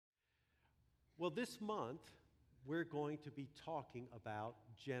Well, this month, we're going to be talking about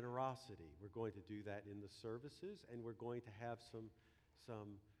generosity. We're going to do that in the services, and we're going to have some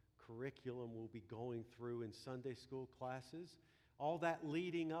curriculum we'll be going through in Sunday school classes. All that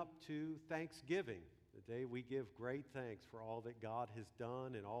leading up to Thanksgiving, the day we give great thanks for all that God has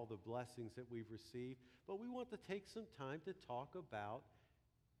done and all the blessings that we've received. But we want to take some time to talk about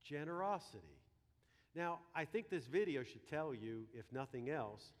generosity. Now, I think this video should tell you, if nothing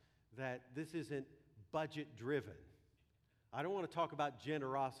else, that this isn't budget-driven. I don't want to talk about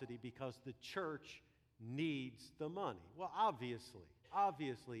generosity because the church needs the money. Well,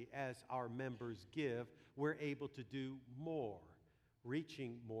 obviously, as our members give, we're able to do more,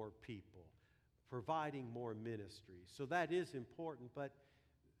 reaching more people, providing more ministries. So that is important, but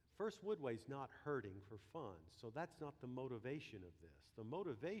First Woodway's not hurting for funds, so that's not the motivation of this. The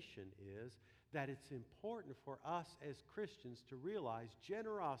motivation is that it's important for us as Christians to realize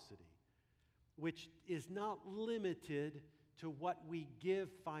generosity, which is not limited to what we give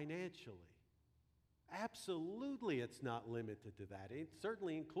financially. Absolutely, it's not limited to that. It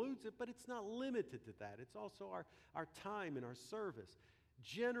certainly includes it, but it's not limited to that. It's also our time and our service.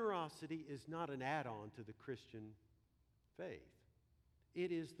 Generosity is not an add-on to the Christian faith.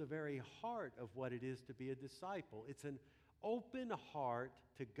 It is the very heart of what it is to be a disciple. It's an open heart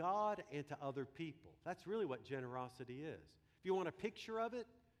to God and to other people. That's really what generosity is. If you want a picture of it,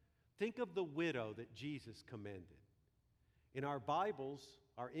 think of the widow that Jesus commended. In our Bibles,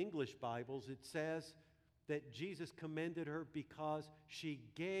 our English Bibles, it says that Jesus commended her because she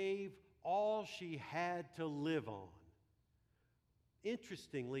gave all she had to live on.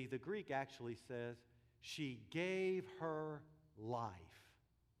 Interestingly, the Greek actually says she gave her life.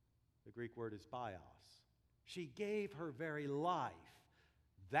 The Greek word is bios. She gave her very life.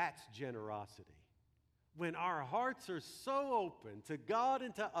 That's generosity. When our hearts are so open to God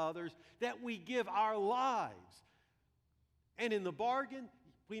and to others that we give our lives. And in the bargain,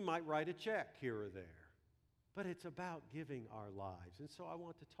 we might write a check here or there. But it's about giving our lives. And so I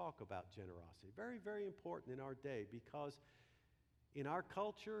want to talk about generosity. Very, very important in our day because in our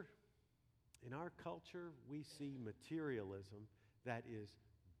culture, we see materialism that is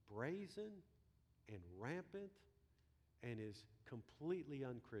brazen and rampant and is completely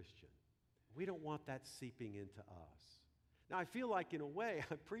unchristian. We don't want that seeping into us. Now, I feel like in a way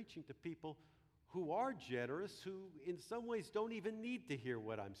I'm preaching to people who are generous, who in some ways don't even need to hear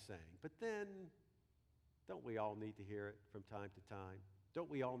what I'm saying. But then, don't we all need to hear it from time to time? Don't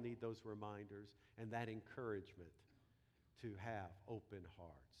we all need those reminders and that encouragement to have open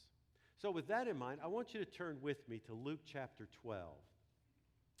hearts? So with that in mind, I want you to turn with me to Luke chapter 12.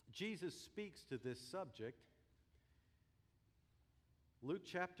 Jesus speaks to this subject. Luke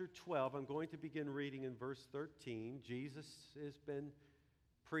chapter 12, I'm going to begin reading in verse 13. Jesus has been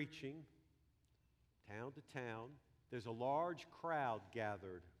preaching town to town. There's a large crowd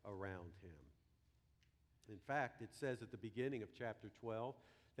gathered around him. In fact, it says at the beginning of chapter 12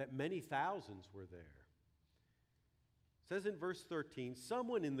 that many thousands were there. It says in verse 13,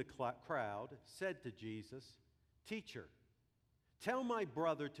 someone in the crowd said to Jesus, "Teacher, tell my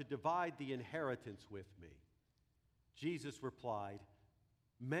brother to divide the inheritance with me." Jesus replied,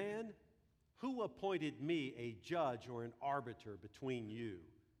 "Man, who appointed me a judge or an arbiter between you?"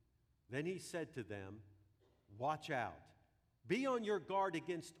 Then he said to them, "Watch out. Be on your guard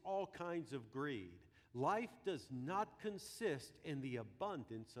against all kinds of greed. Life does not consist in the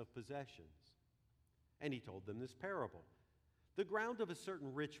abundance of possessions." And he told them this parable. The ground of a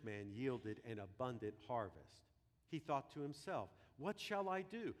certain rich man yielded an abundant harvest. He thought to himself, "What shall I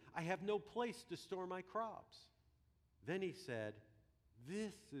do? I have no place to store my crops." Then he said,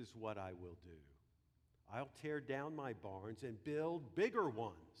 "This is what I will do. I'll tear down my barns and build bigger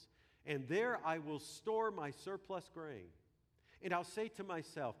ones, and there I will store my surplus grain. And I'll say to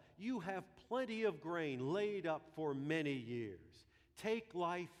myself, you have plenty of grain laid up for many years. Take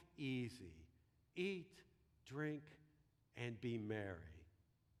life easy. Eat, drink, and be merry."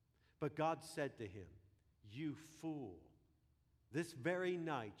 But God said to him, "You fool, this very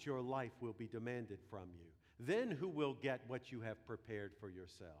night your life will be demanded from you. Then who will get what you have prepared for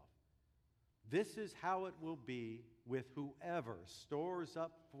yourself? This is how it will be with whoever stores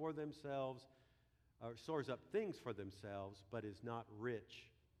up things for themselves, but is not rich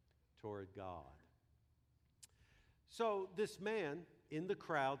toward God." So this man in the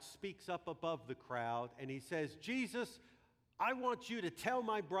crowd speaks up above the crowd and he says, "Jesus, I want you to tell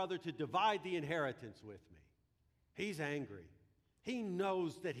my brother to divide the inheritance with me." He's angry. He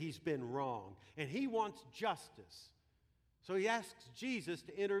knows that he's been wrong and he wants justice. So he asks Jesus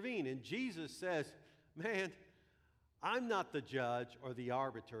to intervene, and Jesus says, "Man, I'm not the judge or the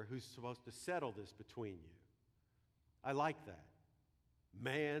arbiter who's supposed to settle this between you. I like that.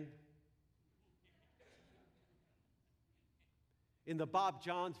 Man. In the Bob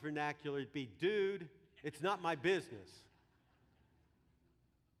Johns vernacular, it'd be, dude, it's not my business.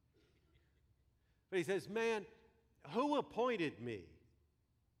 But he says, man, who appointed me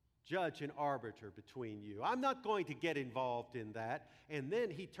judge and arbiter between you? I'm not going to get involved in that. And then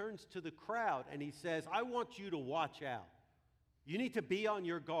he turns to the crowd and he says, I want you to watch out. You need to be on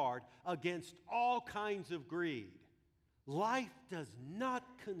your guard against all kinds of greed. Life does not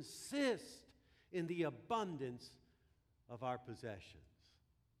consist in the abundance of our possessions.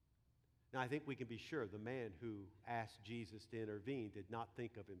 Now, I think we can be sure the man who asked Jesus to intervene did not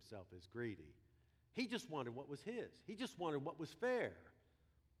think of himself as greedy. He just wanted what was his. He just wanted what was fair.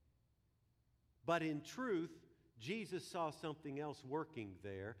 But in truth, Jesus saw something else working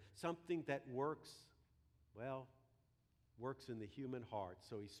there, something that works in the human heart.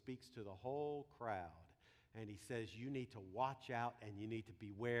 So he speaks to the whole crowd, and he says, you need to watch out and you need to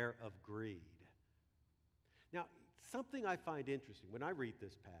beware of greed. Now, something I find interesting when I read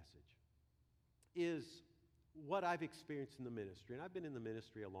this passage is what I've experienced in the ministry. And I've been in the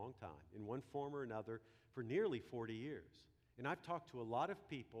ministry a long time, in one form or another, for nearly 40 years. And I've talked to a lot of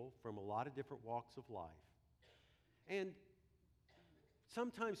people from a lot of different walks of life. And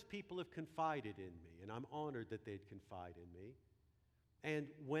sometimes people have confided in me, and I'm honored that they'd confide in me. And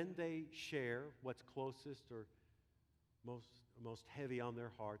when they share what's closest or most heavy on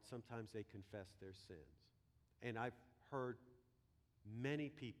their heart, sometimes they confess their sins. And I've heard many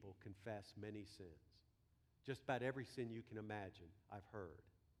people confess many sins. Just about every sin you can imagine, I've heard.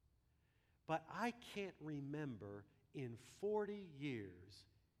 But I can't remember in 40 years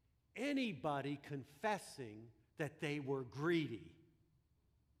anybody confessing that they were greedy.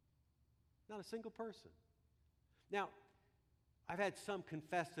 Not a single person. Now, I've had some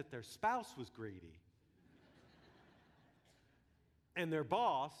confess that their spouse was greedy, and their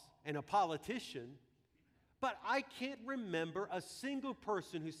boss, and a politician, but I can't remember a single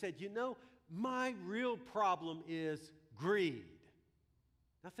person who said, you know, my real problem is greed.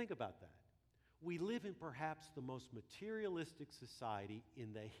 Now think about that. We live in perhaps the most materialistic society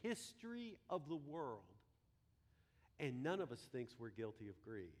in the history of the world, and none of us thinks we're guilty of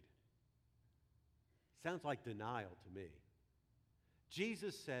greed. Sounds like denial to me.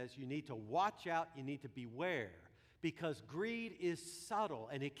 Jesus says you need to watch out, you need to beware, because greed is subtle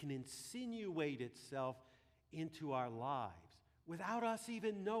and it can insinuate itself into our lives without us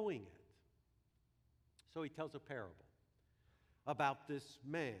even knowing it. So he tells a parable about this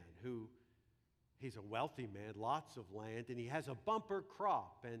man who, he's a wealthy man, lots of land, and he has a bumper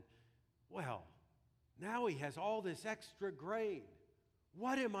crop. And, well, now he has all this extra grain.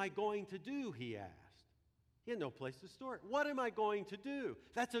 What am I going to do, he asked. He had no place to store it. What am I going to do?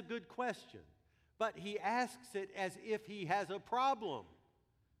 That's a good question. But he asks it as if he has a problem.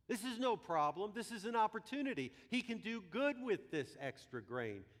 This is no problem. This is an opportunity. He can do good with this extra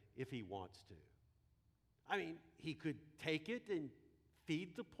grain if he wants to. I mean, he could take it and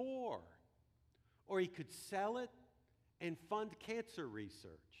feed the poor. Or he could sell it and fund cancer research.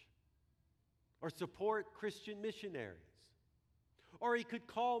 Or support Christian missionaries. Or he could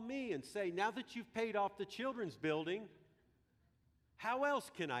call me and say, now that you've paid off the children's building, how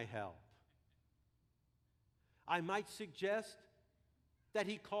else can I help? I might suggest that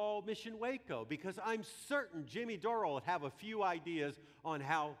he call Mission Waco, because I'm certain Jimmy Doral would have a few ideas on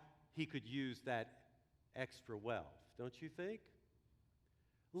how he could use that extra wealth, don't you think?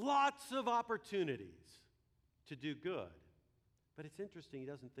 Lots of opportunities to do good. But it's interesting, he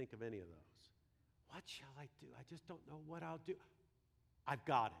doesn't think of any of those. What shall I do? I just don't know what I'll do. I've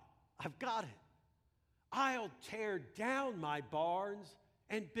got it. I've got it. I'll tear down my barns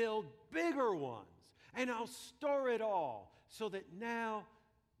and build bigger ones. And I'll store it all so that now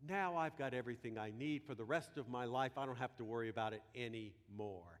I've got everything I need for the rest of my life. I don't have to worry about it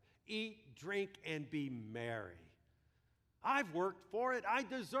anymore. Eat, drink, and be merry. I've worked for it. I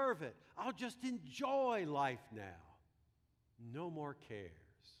deserve it. I'll just enjoy life now. No more cares.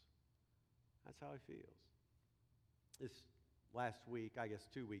 That's how he feels. This last week, I guess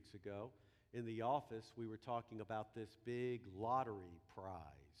 2 weeks ago, in the office, we were talking about this big lottery prize.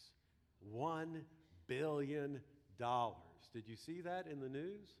 $1 billion. Did you see that in the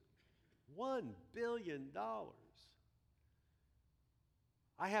news? $1 billion.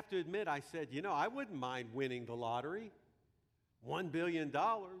 I have to admit, I said, I wouldn't mind winning the lottery. $1 billion.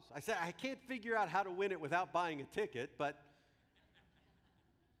 I said, I can't figure out how to win it without buying a ticket, but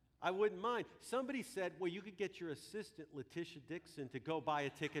I wouldn't mind. Somebody said, well, you could get your assistant, Letitia Dixon, to go buy a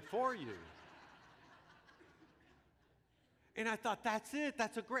ticket for you. And I thought, that's it.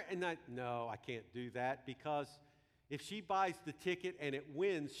 That's a great. And no, I can't do that because if she buys the ticket and it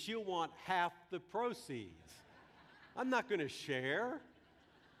wins, she'll want half the proceeds. I'm not going to share.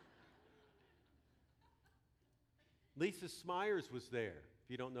 Lisa Smyers was there. If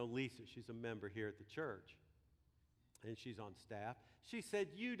you don't know Lisa, she's a member here at the church, and she's on staff. She said,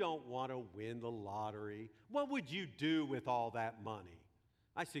 you don't want to win the lottery. What would you do with all that money?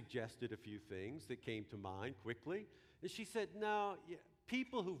 I suggested a few things that came to mind quickly. And she said, no,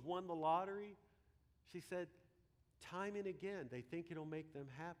 people who've won the lottery, she said, time and again, they think it'll make them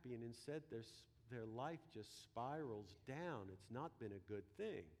happy, and instead their life just spirals down. It's not been a good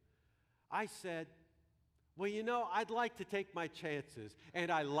thing. I said, well, I'd like to take my chances,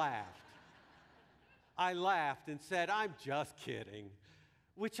 and I laughed. I laughed and said, I'm just kidding,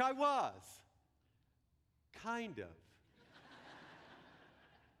 which I was, kind of.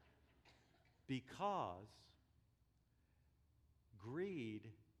 Because greed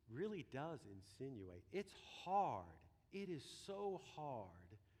really does insinuate. It's hard. It is so hard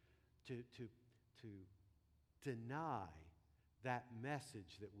to deny that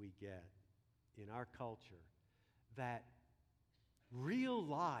message that we get in our culture that real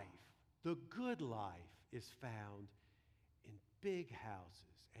life, the good life, is found in big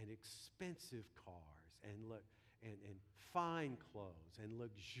houses and expensive cars and fine clothes and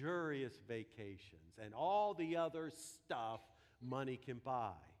luxurious vacations and all the other stuff money can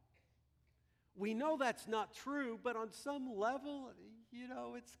buy. We know that's not true, but on some level,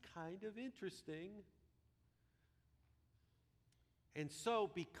 it's kind of interesting. And so,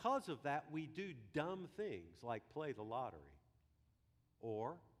 because of that, we do dumb things like play the lottery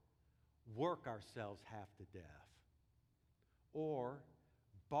or work ourselves half to death or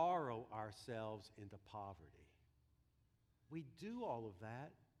borrow ourselves into poverty. We do all of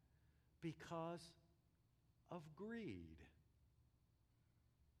that because of greed.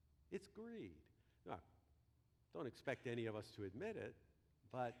 It's greed. Now, don't expect any of us to admit it,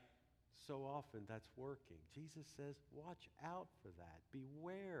 but so often that's working. Jesus says, watch out for that.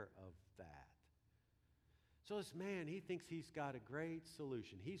 Beware of that. So this man, he thinks he's got a great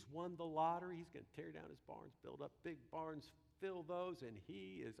solution. He's won the lottery. He's going to tear down his barns, build up big barns, fill those, and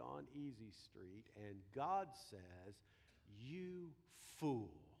he is on easy street. And God says, you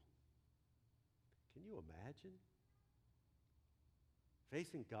fool. Can you imagine?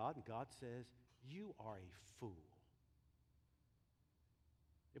 Facing God, and God says, you are a fool.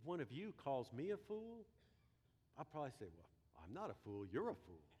 If one of you calls me a fool, I'll probably say, well, I'm not a fool, you're a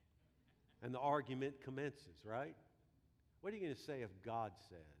fool. And the argument commences, right? What are you going to say if God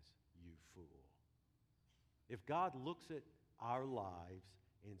says, you fool? If God looks at our lives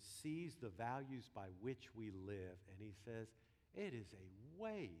and sees the values by which we live, and he says, it is a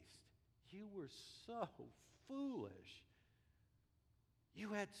waste. You were so foolish. You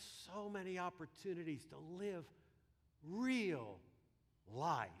had so many opportunities to live real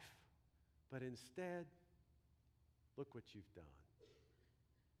life, but instead, look what you've done.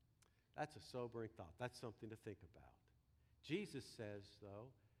 That's a sobering thought. That's something to think about. Jesus says, though,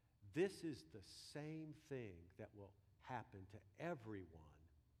 this is the same thing that will happen to everyone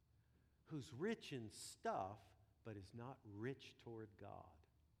who's rich in stuff but is not rich toward God.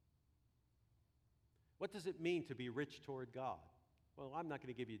 What does it mean to be rich toward God? Well, I'm not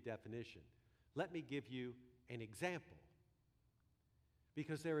going to give you a definition. Let me give you an example.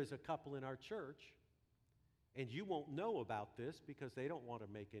 Because there is a couple in our church, and you won't know about this because they don't want to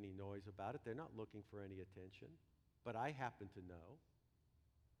make any noise about it. They're not looking for any attention, but I happen to know.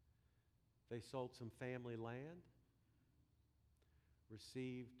 They sold some family land,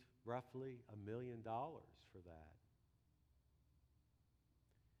 received roughly $1 million for that,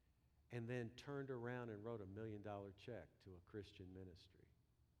 and then turned around and wrote $1 million check to a Christian ministry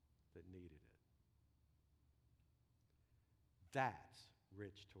that needed it. That's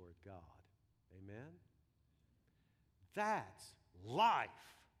rich toward God. Amen? That's life.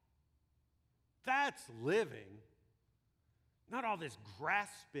 That's living. Not all this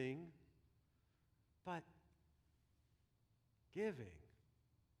grasping, but giving.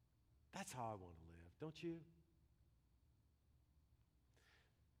 That's how I want to live, don't you?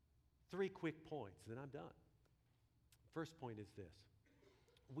 3 quick points, then I'm done. First point is this.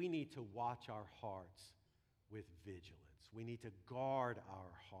 We need to watch our hearts with vigilance. We need to guard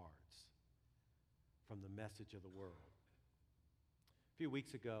our hearts from the message of the world. A few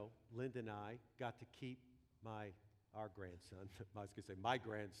weeks ago, Linda and I got to keep our grandson. I was going to say my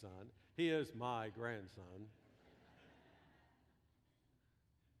grandson. He is my grandson.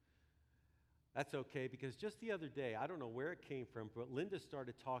 That's okay, because just the other day, I don't know where it came from, but Linda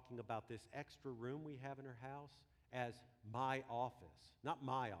started talking about this extra room we have in her house, as my office. Not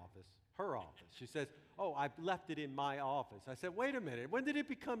my office, her office. She says, oh, I've left it in my office. I said, wait a minute, when did it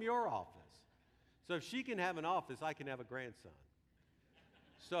become your office? So if she can have an office, I can have a grandson.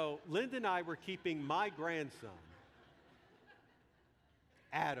 So Linda and I were keeping my grandson,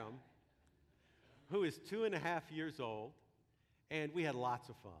 Adam, who is 2.5 years old, and we had lots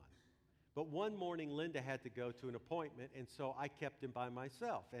of fun. But one morning, Linda had to go to an appointment, and so I kept him by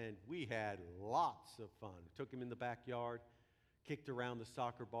myself, and we had lots of fun. Took him in the backyard, kicked around the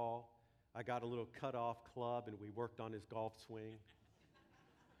soccer ball. I got a little cut-off club, and we worked on his golf swing.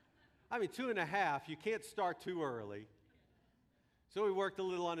 I mean, 2.5, you can't start too early. So we worked a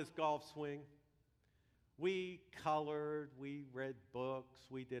little on his golf swing. We colored, we read books,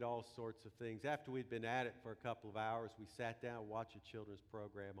 we did all sorts of things. After we'd been at it for a couple of hours, we sat down and watched a children's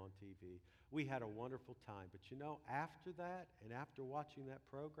program on TV. We had a wonderful time. But you know, after that, and after watching that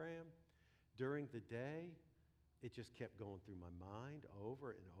program, during the day, it just kept going through my mind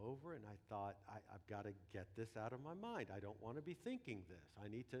over and over, and I thought, I've got to get this out of my mind. I don't want to be thinking this. I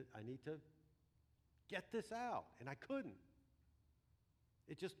need to get this out, and I couldn't.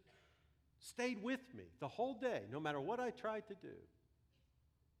 It just stayed with me the whole day, no matter what I tried to do.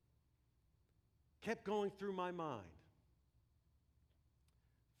 Kept going through my mind.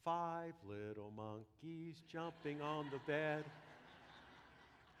 5 little monkeys jumping on the bed.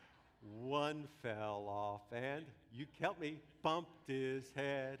 One fell off and, you help me, bumped his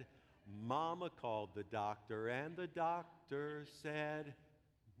head. Mama called the doctor and the doctor said,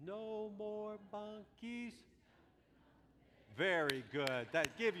 no more monkeys. Very good.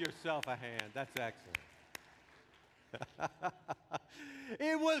 Give yourself a hand. That's excellent.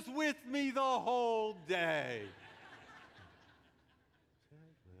 It was with me the whole day.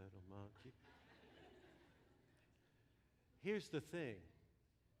 Little monkey. Here's the thing.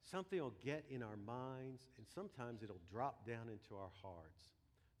 Something will get in our minds, and sometimes it'll drop down into our hearts.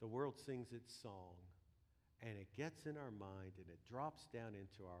 The world sings its song, and it gets in our mind, and it drops down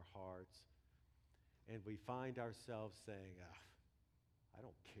into our hearts, and we find ourselves saying, I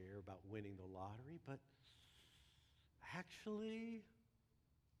don't care about winning the lottery, but actually,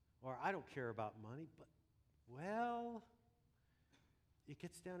 or I don't care about money, but, well, it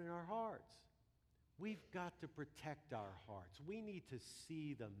gets down in our hearts. We've got to protect our hearts. We need to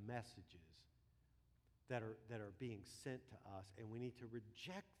see the messages that are being sent to us, and we need to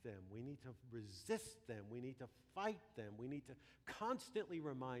reject them. We need to resist them. We need to fight them. We need to constantly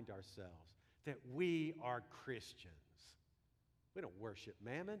remind ourselves that we are Christians. We don't worship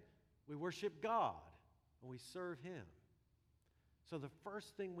mammon. We worship God, and we serve Him. So the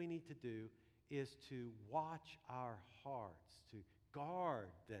first thing we need to do is to watch our hearts, to guard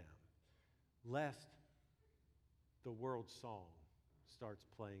them, lest the world's song starts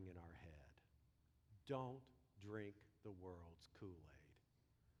playing in our head. Don't drink the world's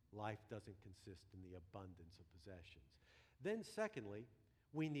Kool-Aid. Life doesn't consist in the abundance of possessions. Then secondly,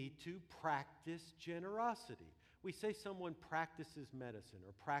 we need to practice generosity. We say someone practices medicine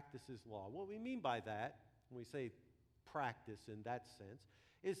or practices law. What we mean by that, when we say practice in that sense,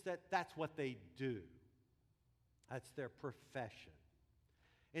 is that that's what they do. That's their profession.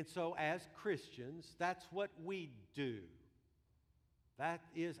 And so as Christians, that's what we do. That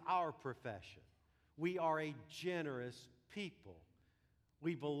is our profession. We are a generous people.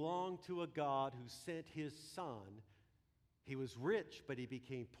 We belong to a God who sent His Son. He was rich, but He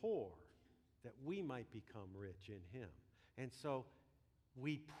became poor, that we might become rich in Him. And so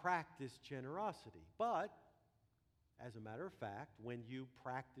we practice generosity. But, as a matter of fact, when you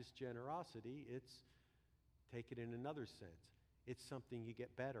practice generosity, take it in another sense. It's something you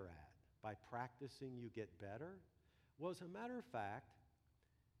get better at. By practicing, you get better. Well, as a matter of fact,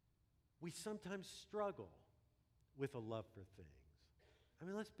 we sometimes struggle with a love for things. I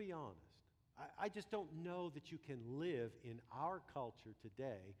mean, let's be honest. I just don't know that you can live in our culture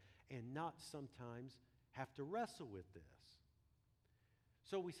today and not sometimes have to wrestle with this.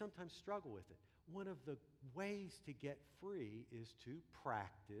 So we sometimes struggle with it. One of the ways to get free is to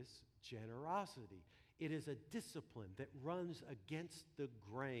practice generosity. It is a discipline that runs against the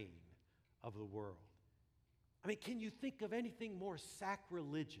grain of the world. I mean, can you think of anything more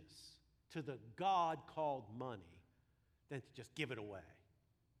sacrilegious to the God called money than to just give it away?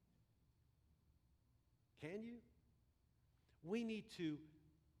 Can you? We need to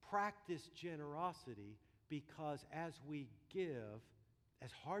practice generosity because as we give, as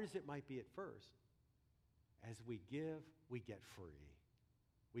hard as it might be at first, as we give, we get free.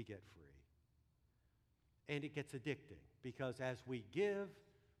 We get free. And it gets addicting because as we give,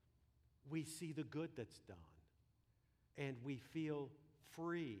 we see the good that's done. And we feel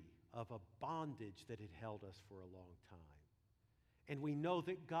free of a bondage that had held us for a long time. And we know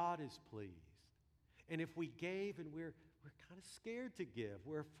that God is pleased. And if we gave and we're kind of scared to give,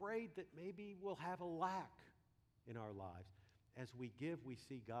 we're afraid that maybe we'll have a lack in our lives. As we give, we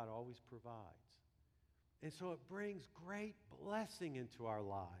see God always provides. And so it brings great blessing into our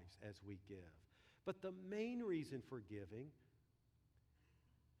lives as we give. But the main reason for giving,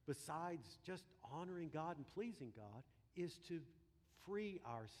 besides just honoring God and pleasing God, is to free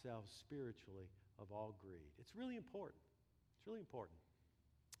ourselves spiritually of all greed. It's really important. It's really important.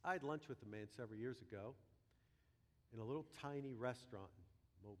 I had lunch with a man several years ago in a little tiny restaurant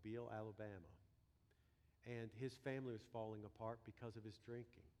in Mobile, Alabama. And his family was falling apart because of his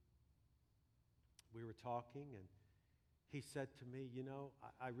drinking. We were talking, and he said to me, you know,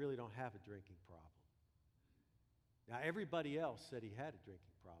 I really don't have a drinking problem. Now, everybody else said he had a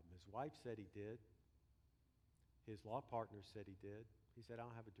drinking problem. His wife said he did. His law partner said he did. He said, I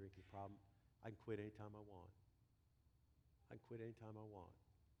don't have a drinking problem. I can quit anytime I want. I can quit anytime I want.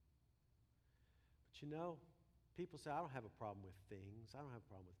 But you know, people say, I don't have a problem with things. I don't have a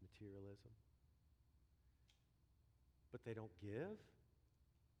problem with materialism. But they don't give?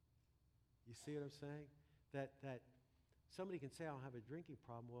 You see what I'm saying? That somebody can say, I don't have a drinking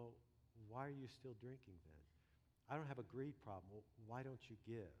problem. Well, why are you still drinking then? I don't have a greed problem. Well, why don't you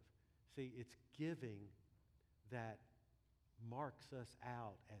give? See, it's giving that marks us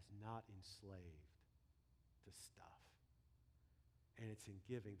out as not enslaved to stuff. And it's in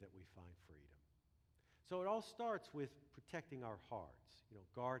giving that we find freedom. So it all starts with protecting our hearts,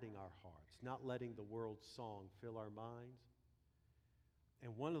 guarding our hearts, not letting the world's song fill our minds.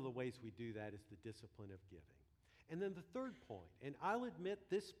 And one of the ways we do that is the discipline of giving. And then the third point, and I'll admit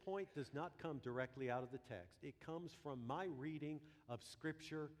this point does not come directly out of the text. It comes from my reading of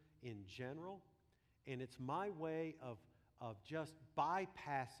Scripture in general, and it's my way of just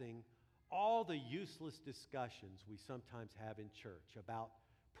bypassing all the useless discussions we sometimes have in church about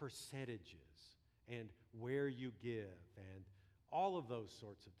percentages and where you give and all of those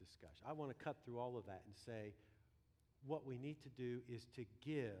sorts of discussions. I want to cut through all of that and say what we need to do is to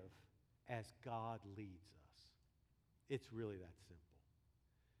give as God leads us. It's really that simple.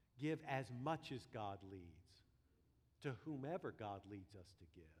 Give as much as God leads to whomever God leads us to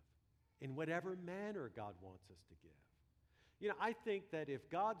give, in whatever manner God wants us to give. I think that if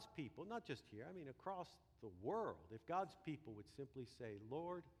God's people, not just here, across the world, if God's people would simply say,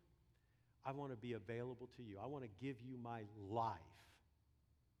 Lord, I want to be available to you. I want to give you my life.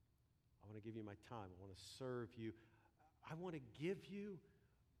 I want to give you my time. I want to serve you. I want to give you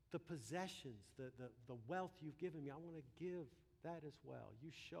the possessions, the wealth you've given me. I want to give that as well.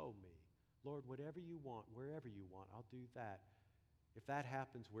 You show me. Lord, whatever you want, wherever you want, I'll do that. If that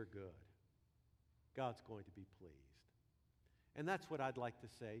happens, we're good. God's going to be pleased. And that's what I'd like to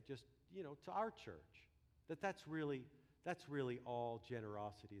say just, to our church, that's really all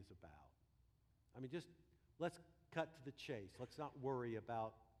generosity is about. Just let's cut to the chase. Let's not worry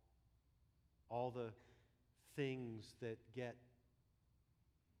about all the things that get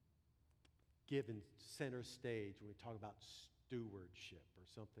given center stage when we talk about stewardship or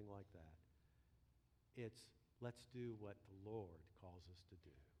something like that. It's let's do what the Lord calls us to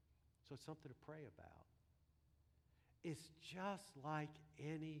do. So it's something to pray about. It's just like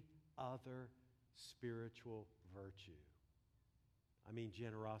any other spiritual virtue.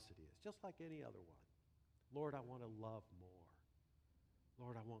 Generosity is just like any other one. Lord, I want to love more.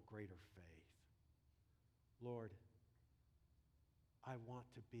 Lord, I want greater faith. Lord, I want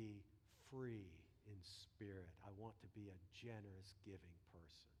to be free in spirit. I want to be a generous, giving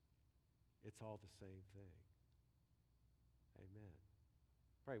person. It's all the same thing. Amen.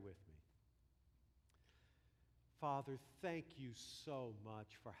 Pray with me. Father, thank you so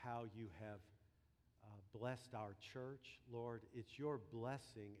much for how you have blessed our church. Lord, it's your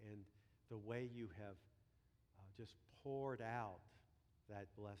blessing and the way you have just poured out that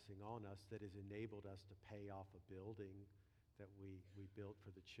blessing on us that has enabled us to pay off a building that we built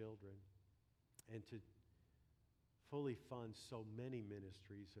for the children and to fully fund so many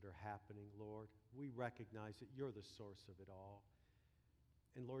ministries that are happening, Lord. We recognize that you're the source of it all.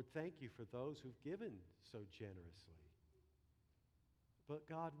 And Lord, thank you for those who've given so generously. But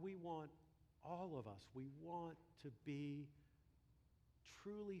God, we want, all of us, we want to be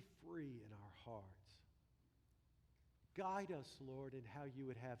truly free in our hearts. Guide us, Lord, in how you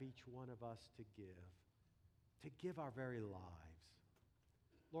would have each one of us to give our very lives.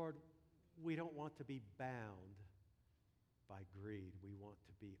 Lord, we don't want to be bound by greed. We want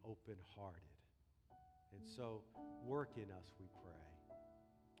to be open-hearted. And so work in us, we pray.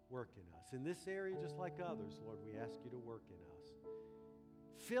 Work in us. In this area, just like others, Lord, we ask you to work in us.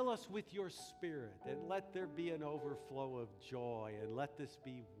 Fill us with your Spirit, and let there be an overflow of joy, and let this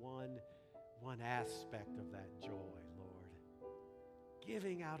be one aspect of that joy, Lord.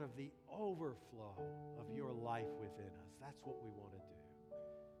 Giving out of the overflow of your life within us. That's what we want to do.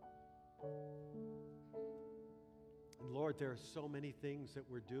 And Lord, there are so many things that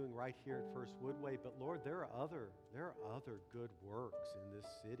we're doing right here at First Woodway, but Lord, there are other good works in this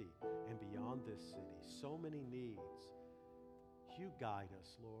city and beyond this city. So many needs. You guide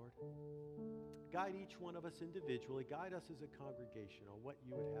us, Lord. Guide each one of us individually. Guide us as a congregation on what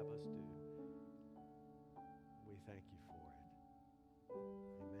you would have us do. We thank you for it.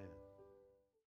 Amen.